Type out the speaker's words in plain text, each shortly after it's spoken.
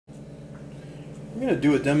I'm going to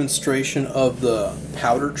do a demonstration of the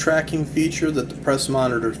powder tracking feature that the Press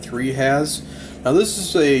Monitor 3 has. Now this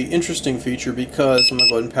is a interesting feature because, I'm going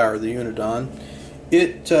to go ahead and power the unit on.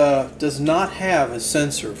 It does not have a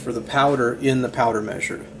sensor for the powder in the powder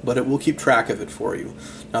measure, but it will keep track of it for you.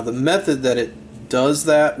 Now the method that it does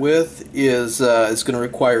that with is going to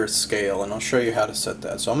require a scale, and I'll show you how to set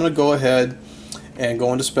that. So I'm going to go ahead and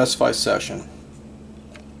go into Specify Session,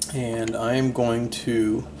 and I am going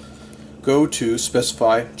to go to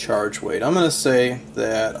Specify Charge Weight. I'm going to say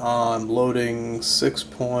that I'm loading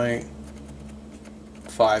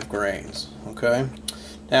 6.5 grains. Okay.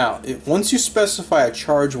 Now, once you specify a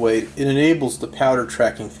charge weight, it enables the powder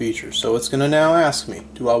tracking feature. So it's going to now ask me,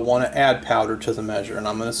 do I want to add powder to the measure? And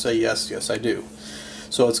I'm going to say yes, yes I do.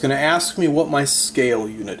 So it's going to ask me what my scale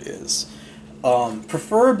unit is.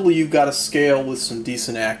 Preferably you've got a scale with some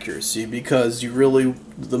decent accuracy, because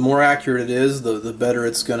the more accurate it is, the better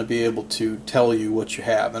it's going to be able to tell you what you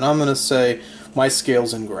have. And I'm going to say my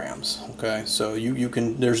scale's in grams. Okay, so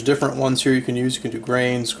there's different ones here you can use. You can do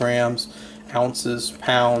grains, grams, ounces,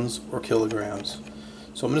 pounds, or kilograms.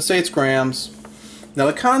 So I'm going to say it's grams. Now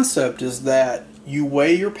the concept is that you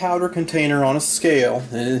weigh your powder container on a scale,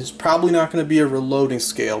 and it's probably not going to be a reloading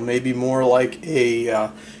scale, maybe more like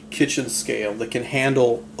a kitchen scale that can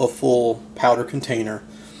handle a full powder container.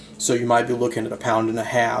 So you might be looking at 1.5 pounds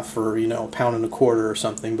or £1.25 pounds or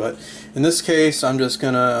something. But in this case, I'm just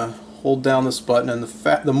going to hold down this button, and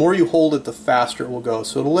the more you hold it, the faster it will go.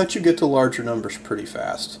 So it'll let you get to larger numbers pretty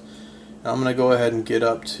fast. Now I'm going to go ahead and get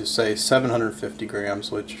up to, say, 750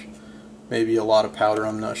 grams, which may be a lot of powder.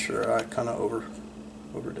 I'm not sure. I kind of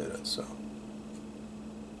overdid it. So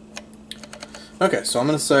okay, so I'm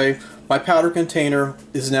going to say my powder container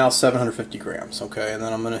is now 750 grams. Okay, and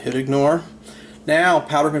then I'm going to hit ignore. Now,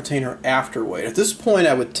 powder container after weight. At this point,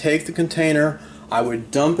 I would take the container, I would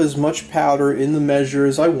dump as much powder in the measure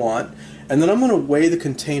as I want, and then I'm going to weigh the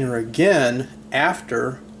container again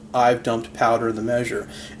after I've dumped powder in the measure,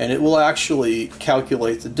 and it will actually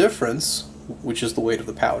calculate the difference, which is the weight of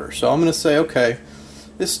the powder. So I'm going to say, okay,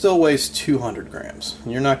 this still weighs 200 grams.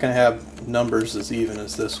 And you're not going to have numbers as even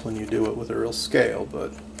as this when you do it with a real scale,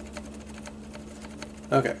 but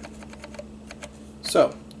okay.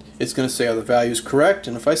 So it's going to say, are the values correct?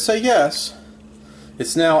 And if I say yes,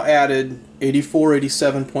 it's now added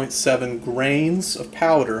 87.7 grains of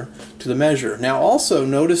powder to the measure. Now also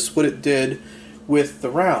notice what it did with the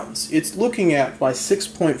rounds. It's looking at my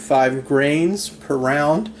 6.5 grains per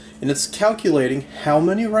round, and it's calculating how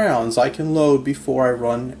many rounds I can load before I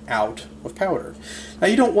run out of powder. Now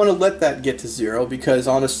you don't want to let that get to 0, because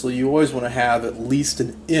honestly you always want to have at least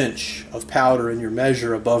 1 inch of powder in your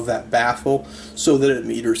measure above that baffle so that it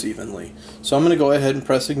meters evenly. So I'm going to go ahead and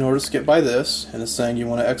press ignore to skip by this, and it's saying you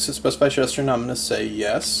want to exit Specify Session. I'm going to say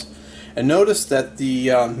yes. And notice that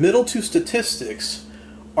the middle two statistics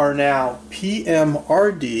are now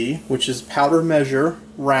PMRD, which is powder measure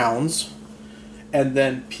rounds, and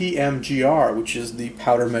then PMGR, which is the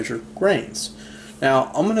powder measure grains. Now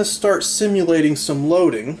I'm going to start simulating some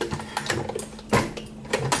loading.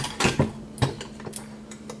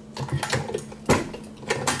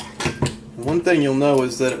 One thing you'll know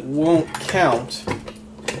is that it won't count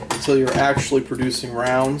until you're actually producing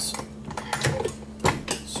rounds.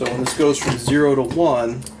 So when this goes from 0 to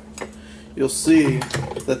 1, you'll see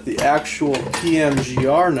that the actual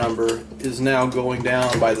PMGR number is now going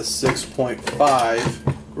down by the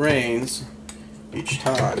 6.5 grains each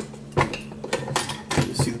time.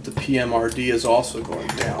 You see that the PMRD is also going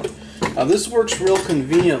down. Now this works real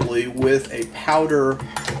conveniently with a powder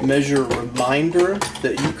measure reminder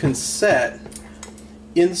that you can set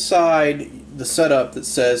inside the setup that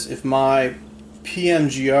says if my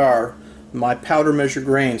PMGR, my powder measure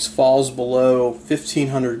grains, falls below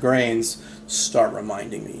 1500 grains, start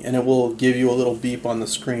reminding me, and it will give you a little beep on the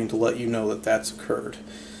screen to let you know that that's occurred.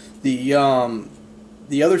 The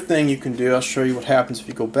other thing you can do, I'll show you what happens if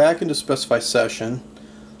you go back into Specify Session.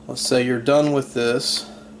 Let's say you're done with this.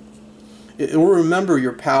 It will remember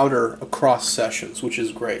your powder across sessions, which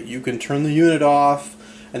is great. You can turn the unit off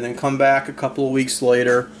and then come back a couple of weeks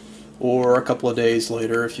later or a couple of days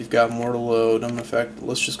later if you've got more to load. In fact,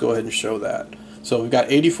 let's just go ahead and show that. So we've got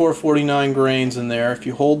 84.49 grains in there. If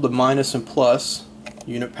you hold the minus and plus,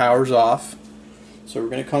 unit power's off. So we're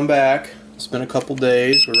going to come back. It's been a couple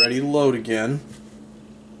days. We're ready to load again.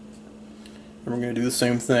 And we're going to do the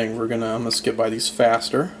same thing. I'm going to skip by these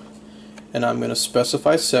faster. And I'm going to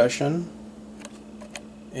specify session.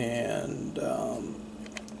 And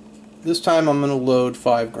this time I'm going to load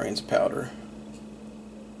 5 grains of powder.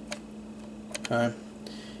 Okay.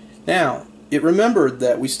 Now, it remembered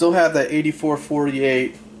that we still have that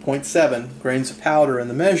 84.48 0.7 grains of powder in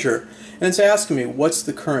the measure, and it's asking me what's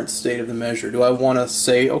the current state of the measure. Do I want to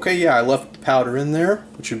say, okay, yeah, I left the powder in there,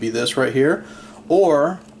 which would be this right here,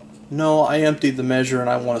 or no, I emptied the measure and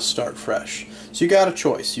I want to start fresh. So you got a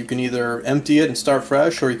choice. You can either empty it and start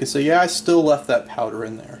fresh, or you can say, yeah, I still left that powder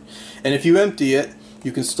in there. And if you empty it,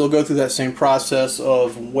 you can still go through that same process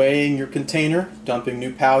of weighing your container, dumping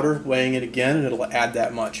new powder, weighing it again, and it'll add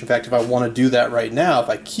that much. In fact, if I want to do that right now, if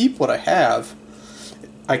I keep what I have,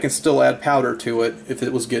 I can still add powder to it if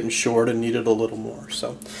it was getting short and needed a little more.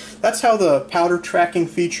 So that's how the powder tracking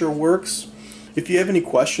feature works. If you have any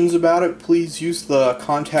questions about it, please use the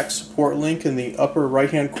contact support link in the upper right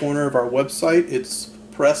hand corner of our website. It's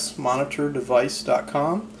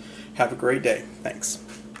pressmonitordevice.com. Have a great day. Thanks.